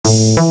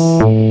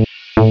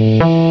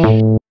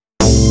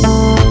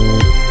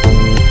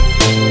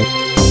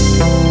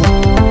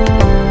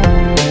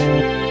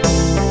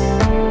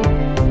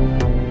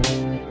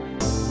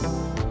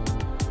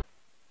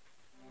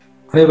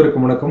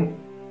அனைவருக்கும் வணக்கம்.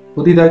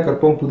 புதிதாய்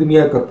கற்போம்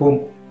புதுமையாக கற்போம்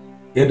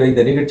என்ற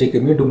இந்த நிகழ்ச்சிக்கு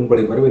மீண்டும்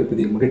உங்களை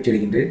வரவேற்பதில் மகிழ்ச்சி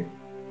அடைகின்றேன்.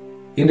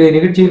 இன்றைய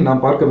நிகழ்ச்சியில்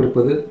நாம்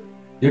பார்க்கவிருப்பது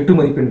 8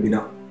 மதிப்பெண்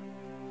வினா.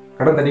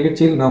 கடந்த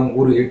நிகழ்ச்சியில் நாம்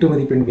ஒரு 8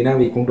 மதிப்பெண்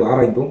வினாவை கொண்டு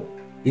ஆராய்ந்தோம்.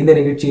 இந்த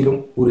நிகழ்ச்சியிலும்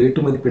ஒரு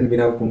 8 மதிப்பெண்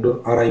வினாவை கொண்டு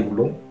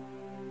ஆராய்ந்துள்ளோம்.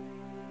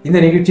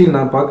 இந்த நிகழ்ச்சியில்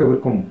நாம்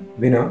பார்க்கவிருக்கும்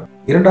வினா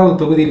 2வது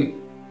தொகுதியில்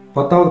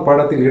 10வது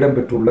பாடத்தில்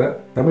இடம்பெற்றுள்ள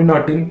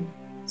தமிழ்நாட்டின்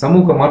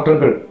சமூக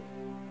மாற்றங்கள்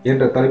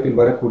என்ற தலைப்பில்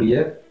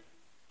வரக்கூடிய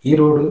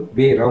ஈரோடு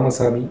வே.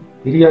 ராமசாமி,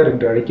 பெரியார்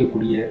என்று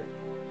அழைக்கக்கூடிய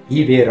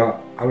E.V.R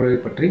அவர்களை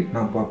பற்றி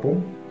நாம் பார்ப்போம்.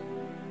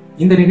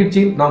 இந்த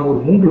நிகழ்ச்சியில் நாம் ஒரு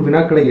 3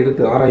 வினாக்களை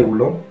எடுத்து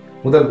ஆராய்வுள்ளோம்.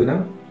 முதல் வினா,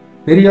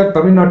 பெரியார்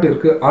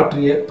தமிழ்நாட்டிற்கு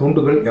ஆற்றிய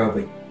தொண்டுகள்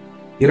யாவை?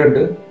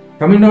 2,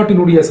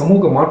 தமிழ்நாட்டினுடைய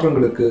சமூக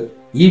மாற்றங்களுக்கு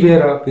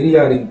E.V.R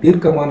பெரியாரின்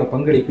தீர்க்கமான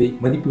பங்களிப்பை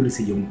மதிப்பீடு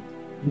செய்யும்.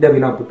 இந்த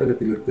வினா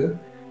புத்தகத்தில் இருக்கு.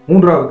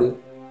 3வது,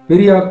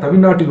 பெரியார்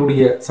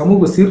தமிழ்நாட்டினுடைய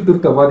சமூக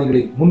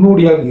சீர்திருத்தவாதிகளில்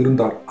முன்னோடியாக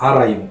இருந்தார்,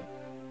 ஆராயும்.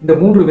 இந்த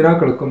 3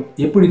 வினாக்களுக்கும்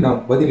எப்படி நாம்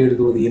பதில்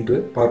எழுதுவது என்று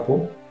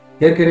பார்ப்போம்.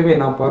 ஏற்கனவே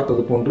நாம்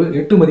பார்த்தது போன்று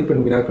 8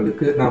 மதிப்பெண்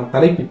வினாக்களுக்கு நாம்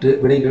தலைப்பிட்டு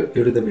விடைகள்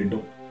எழுத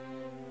வேண்டும்.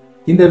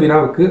 இந்த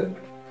வினாவுக்கு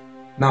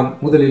நாம்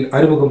முதலில்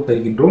அறிமுகம்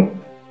தருகின்றோம்.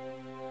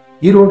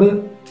 ஈரோடு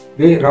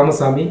வே.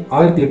 ராமசாமி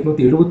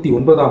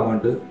 1879ஆம்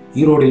ஆண்டு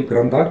ஈரோடில்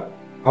பிறந்தார்.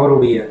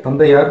 அவருடைய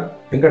தந்தையார்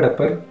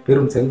வெங்கடப்பர்,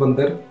 பெரும்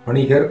செல்வந்தர்,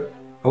 வணிகர்.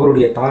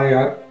 அவருடைய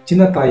தாயார்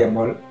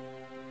சின்னத்தாயம்மாள்.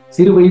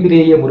 சிறு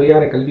வயதிலேயே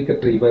முறையான கல்வி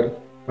கற்ற இவர்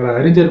பல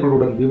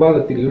அறிஞர்களுடன்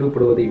விவாதத்தில்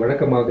ஈடுபடுவதை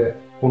வழக்கமாக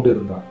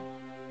கொண்டிருந்தார்.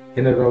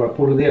 ஏனென்றால்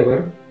அப்பொழுதே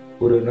அவர்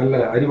ஒரு நல்ல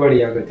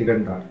அறிவாளியாக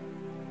திகழ்ந்தார்.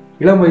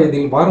 இளம்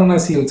வயதில்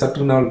வாரணாசியில்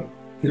சற்று நாள்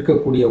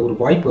இருக்கக்கூடிய ஒரு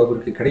வாய்ப்பு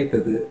அவருக்கு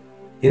கிடைத்தது.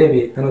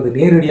 எனவே தனது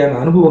நேரடியான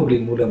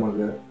அனுபவங்களின்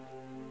மூலமாக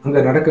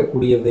அங்க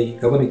நடக்கக்கூடியதை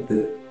கவனித்து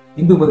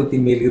இந்து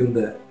மதத்தின் மேல் இருந்த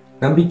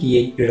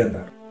நம்பிக்கையை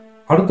இழந்தார்.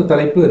 அடுத்த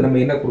தலைப்பு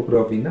நம்ம என்ன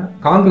கொடுக்குறோம் அப்படின்னா,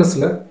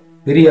 காங்கிரஸ்ல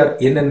பெரியார்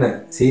என்னென்ன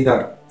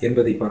செய்தார்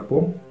என்பதை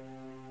பார்ப்போம்.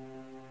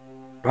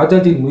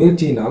 ராஜாஜியின்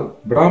முயற்சியினால்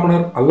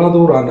பிராமணர்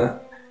அல்லாதோரான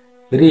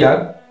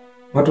பெரியார்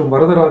மற்றும்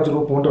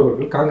வரதராஜரு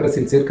போன்றவர்கள்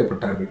காங்கிரஸில்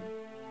சேர்க்கப்பட்டார்கள்.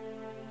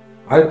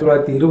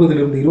 1920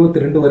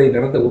 22 வரை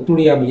நடந்த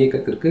ஒத்துழையாமை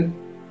இயக்கத்திற்கு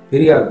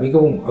பெரியார்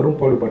மிகவும்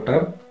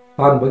அரும்பாடுபட்டார்.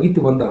 தான்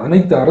வகித்து வந்த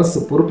அனைத்து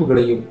அரசு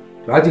பொறுப்புகளையும்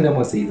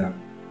ராஜினாமா செய்தார்.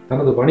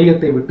 தனது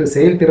வணிகத்தை விட்டு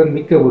செயல்திறன்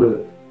மிக்க ஒரு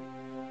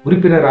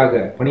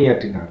உறுப்பினராக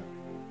பணியாற்றினார்.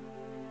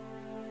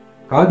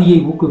 காதியை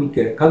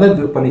ஊக்குவிக்க கதர்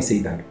விற்பனை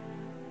செய்தார்.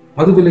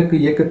 மதுவிலக்கு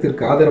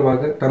இயக்கத்திற்கு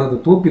ஆதரவாக தனது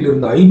தோப்பில்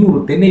இருந்த 500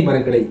 தென்னை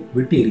மரங்களை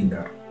வெட்டி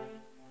எறிந்தார்.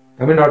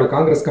 தமிழ்நாடு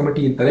காங்கிரஸ்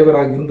கமிட்டியின்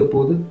தலைவராக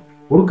இருந்தபோது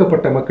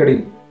ஒடுக்கப்பட்ட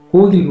மக்களின்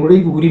கோயில்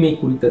நுழைவு உரிமை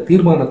குறித்த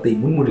தீர்மானத்தை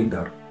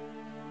முன்மொழிந்தார்.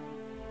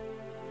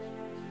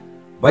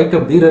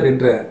 வைக்கம் வீரர்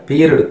என்ற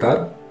பெயர்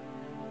எடுத்தார்.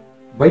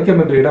 வைக்கம்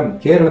என்ற இடம்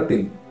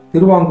கேரளத்தில்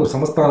திருவாங்கூர்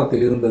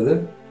சமஸ்தானத்தில் இருந்தது.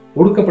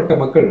 ஒடுக்கப்பட்ட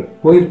மக்கள்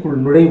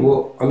கோயிலுக்குள் நுழைவோ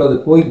அல்லது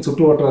கோயில்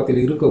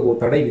சுற்றுவட்டாரத்தில் இருக்கவோ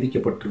தடை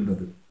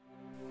விதிக்கப்பட்டிருந்தது.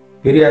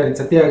 பெரியாரின்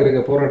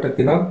சத்தியாகிரக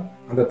போராட்டத்தினால்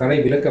அந்த தடை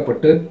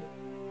விலக்கப்பட்டு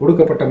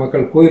ஒடுக்கப்பட்ட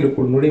மக்கள்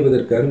கோயிலுக்குள்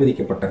நுழைவதற்கு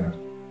அனுமதிக்கப்பட்டனர்.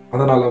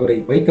 அதனால் அவரை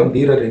வைக்கம்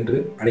வீரர் என்று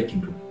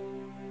அழைக்கின்றோம்.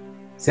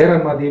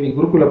 சேரன்மாதேவி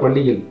குருகுல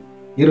பள்ளியில்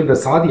இருந்த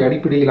சாதி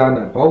அடிப்படையிலான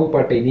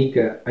பாகுபாட்டை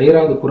நீக்க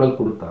அயராது குரல்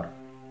கொடுத்தார்.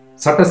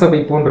 சட்டசபை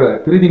போன்ற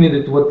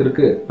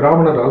பிரதிநிதித்துவத்திற்கு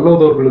பிராமணர்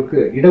அல்லாதோர்களுக்கு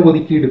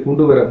இடஒதுக்கீடு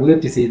கொண்டு வர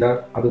முயற்சி செய்தார்.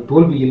 அது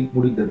தோல்வியில்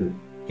முடிந்தது.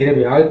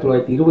 எனவே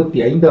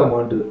 1925ஆம்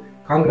ஆண்டு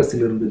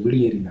காங்கிரஸில் இருந்து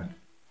வெளியேறினார்.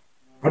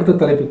 அடுத்த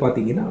தலைப்பு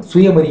பார்த்தீங்கன்னா,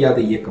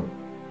 சுயமரியாதை இயக்கம்.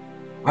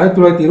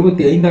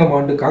 1925ஆம்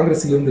ஆண்டு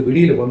காங்கிரஸில் இருந்து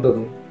வெளியில்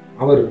வந்ததும்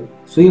அவர்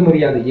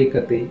சுயமரியாதை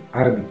இயக்கத்தை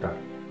ஆரம்பித்தார்.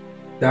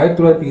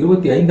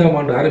 1925ஆம்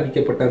ஆண்டு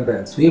ஆரம்பிக்கப்பட்ட அந்த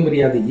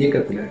சுயமரியாதை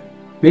இயக்கத்தில்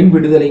பெண்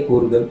விடுதலை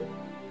கோருதல்,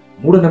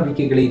 மூட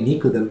நம்பிக்கைகளை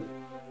நீக்குதல்,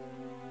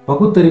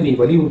 பகுத்தறிவை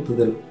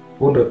வலியுறுத்துதல்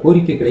போன்ற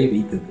கோரிக்கைகளை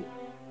வைத்தது.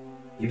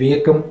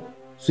 இவ்வியக்கம்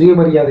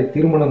சுயமரியாதை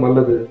திருமணம்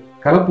அல்லது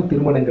கலப்பு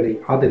திருமணங்களை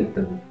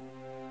ஆதரித்தது.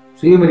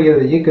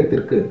 சுயமரியாதை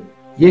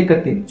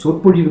இயக்கத்தின்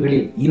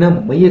சொற்பொழிவுகளில் இனம்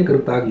மைய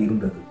கருத்தாக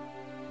இருந்தது.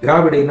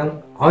 திராவிட இனம்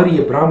ஆரிய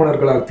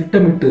பிராமணர்களால்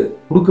திட்டமிட்டு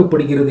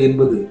ஒடுக்கப்படுகிறது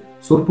என்பது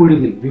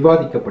சொற்பொழிவில்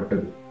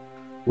விவாதிக்கப்பட்டது.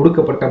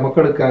 ஒடுக்கப்பட்ட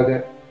மக்களுக்காக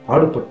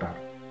பாடுபட்டார்.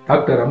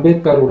 டாக்டர்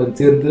அம்பேத்கருடன்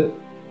சேர்ந்து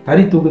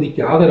தனி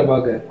தொகுதிக்கு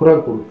ஆதரவாக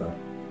குரல் கொடுத்தார்.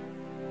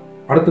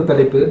 அடுத்த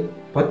தலைப்பு,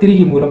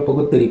 பத்திரிகை மூலம்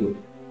பகுத்தறிவு.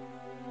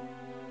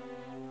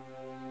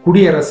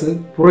 குடியரசு,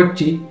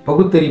 புரட்சி,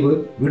 பகுத்தறிவு,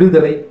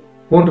 விடுதலை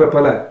போன்ற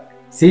பல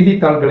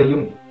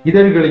செய்தித்தாள்களையும்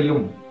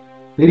இதழ்களையும்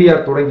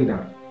பெரியார்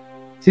தொடங்கினார்.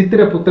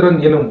 சித்திரபுத்திரன்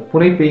எனும்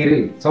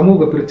புனைப்பெயரில்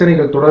சமூக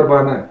பிரச்சனைகள்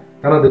தொடர்பான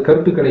தனது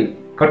கருத்துக்களை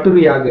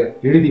கட்டுரையாக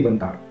எழுதி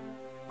வந்தார்.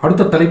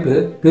 அடுத்த தலைப்பு,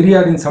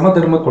 பெரியாரின்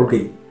சமதர்ம கொள்கை.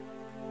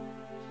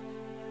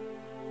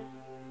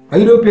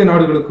 ஐரோப்பிய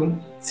நாடுகளுக்கும்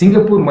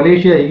சிங்கப்பூர்,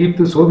 மலேசியா,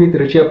 எகிப்து, சோவியத்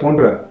ரஷ்யா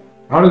போன்ற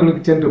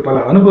நாடுகளுக்கு சென்று பல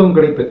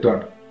அனுபவங்களை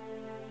பெற்றார்.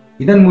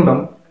 இதன்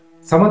மூலம்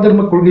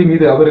சமதர்ம கொள்கை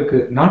மீது அவருக்கு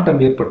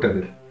நாட்டம்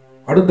ஏற்பட்டது.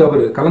 அடுத்து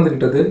அவர்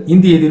கலந்துகிட்டது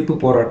இந்திய எதிர்ப்பு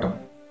போராட்டம்.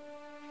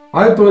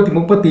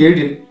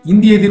 1937இல்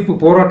இந்திய எதிர்ப்பு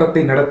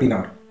போராட்டத்தை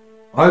நடத்தினார்.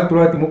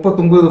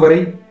 1939 வரை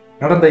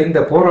நடந்த இந்த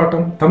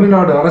போராட்டம்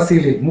தமிழ்நாடு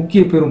அரசியலில்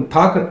முக்கிய பெரும்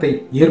தாக்கத்தை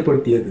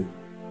ஏற்படுத்தியது.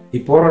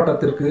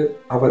 இப்போராட்டத்திற்கு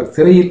அவர்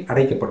சிறையில்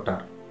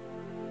அடைக்கப்பட்டார்.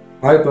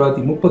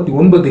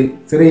 1939இல்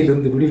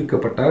சிறையிலிருந்து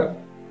விடுவிக்கப்பட்டார்.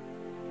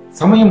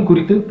 சமயம்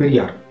குறித்து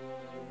பெரியார்.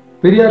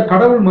 பெரியார்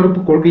கடவுள்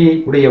மறுப்பு கொள்கையை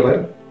உடையவர்.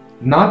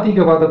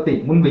 நாத்திகவாதத்தை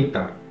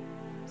முன்வைத்தார்.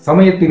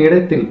 சமயத்தின்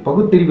இடத்தில்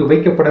பகுத்தறிவு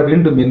வைக்கப்பட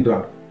வேண்டும்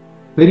என்றார்.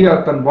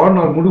 பெரியார் தன்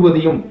வாழ்நாள்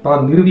முழுவதையும்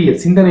தான் நிறுவிய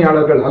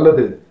சிந்தனையாளர்கள்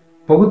அல்லது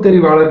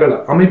பகுத்தறிவாளர்கள்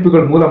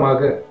அமைப்புகள்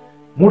மூலமாக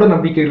மூட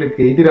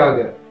நம்பிக்கைகளுக்கு எதிராக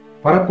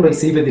பரப்புரை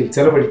செய்வதில்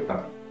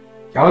செலவழித்தார்.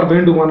 யார்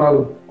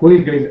வேண்டுமானாலும்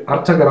கோயில்களில்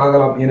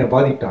அர்ச்சகராகலாம் என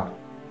வாதிட்டார்.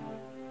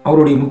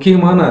 அவருடைய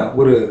முக்கியமான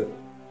ஒரு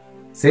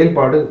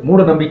செயல்பாடு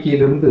மூட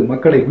நம்பிக்கையிலிருந்து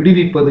மக்களை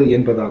விடுவிப்பது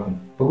என்பதாகும்.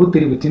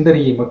 பகுத்தறிவு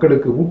சிந்தனையை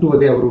மக்களுக்கு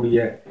ஊட்டுவதே அவருடைய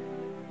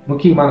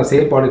முக்கியமான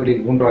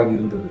செயல்பாடுகளில் ஒன்றாக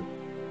இருந்தது.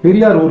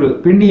 பெரியார் ஒரு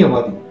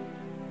பெண்ணியவாதி.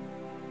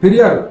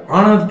 பெரியார்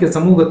ஆணாதிக்க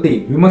சமூகத்தை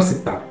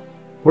விமர்சித்தார்.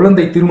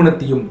 குழந்தை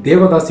திருமணத்தையும்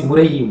தேவதாசி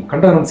முறையையும்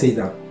கண்டனம்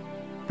செய்தார்.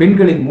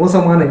 பெண்களின்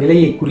மோசமான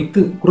நிலையை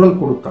குறித்து குரல்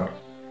கொடுத்தார்.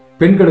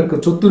 பெண்களுக்கு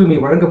சொத்துரிமை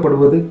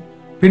வழங்கப்படுவது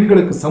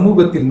பெண்களுக்கு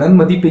சமூகத்தில்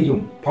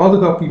நன்மதிப்பையும்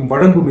பாதுகாப்பையும்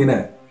வழங்கும் என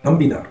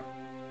நம்பினார்.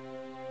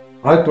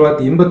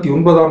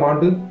 1989ஆம்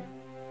ஆண்டு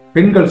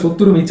பெண்கள்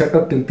சொத்துரிமை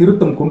சட்டத்தில்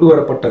திருத்தம் கொண்டு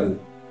வரப்பட்டது.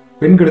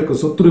 பெண்களுக்கு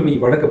சொத்துரிமை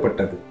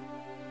வழங்கப்பட்டது.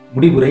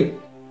 முடிவுரை: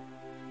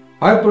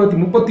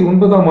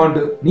 1939ஆம்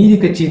ஆண்டு நீதி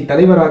கட்சியின்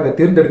தலைவராக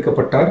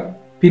தேர்ந்தெடுக்கப்பட்டார்.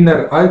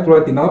 பின்னர்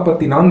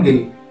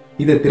 1944இல்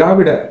இது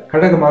திராவிட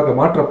கழகமாக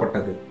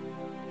மாற்றப்பட்டது.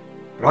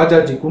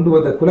 ராஜாஜி கொண்டு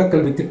வந்த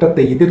குலக்கல்வி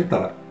திட்டத்தை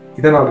எதிர்த்தார்.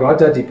 இதனால்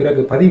ராஜாஜி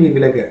பிறகு பதவி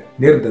விலக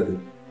நேர்ந்தது.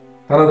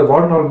 தனது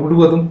வாழ்நாள்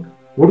முழுவதும்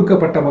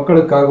ஒடுக்கப்பட்ட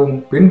மக்களுக்காகவும்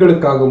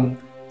பெண்களுக்காகவும்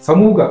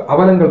சமூக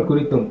அவலங்கள்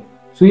குறித்தும்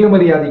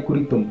சுயமரியாதை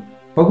குறித்தும்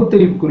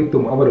பகுத்தறிவு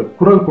குறித்தும் அவர்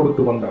குரல்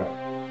கொடுத்து வந்தார்.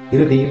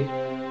 இறுதியில்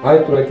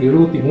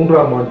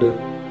 1973ஆம் ஆண்டு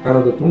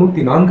தனது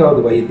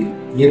 94வது வயதில்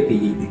இயற்கை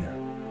எய்தினார்.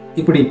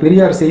 இப்படி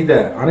பெரியார்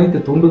செய்த அனைத்து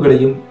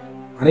தொண்டுகளையும்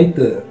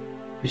அனைத்து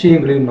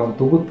விஷயங்களையும் நாம்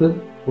தொகுத்து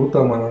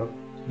கொடுத்தோமானால்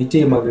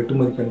நிச்சயமாக 8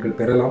 மதிப்பெண்கள்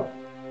பெறலாம்.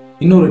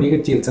 இன்னொரு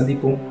நிகழ்ச்சியில்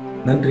சந்திப்போம்.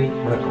 நன்றி,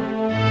 வணக்கம்.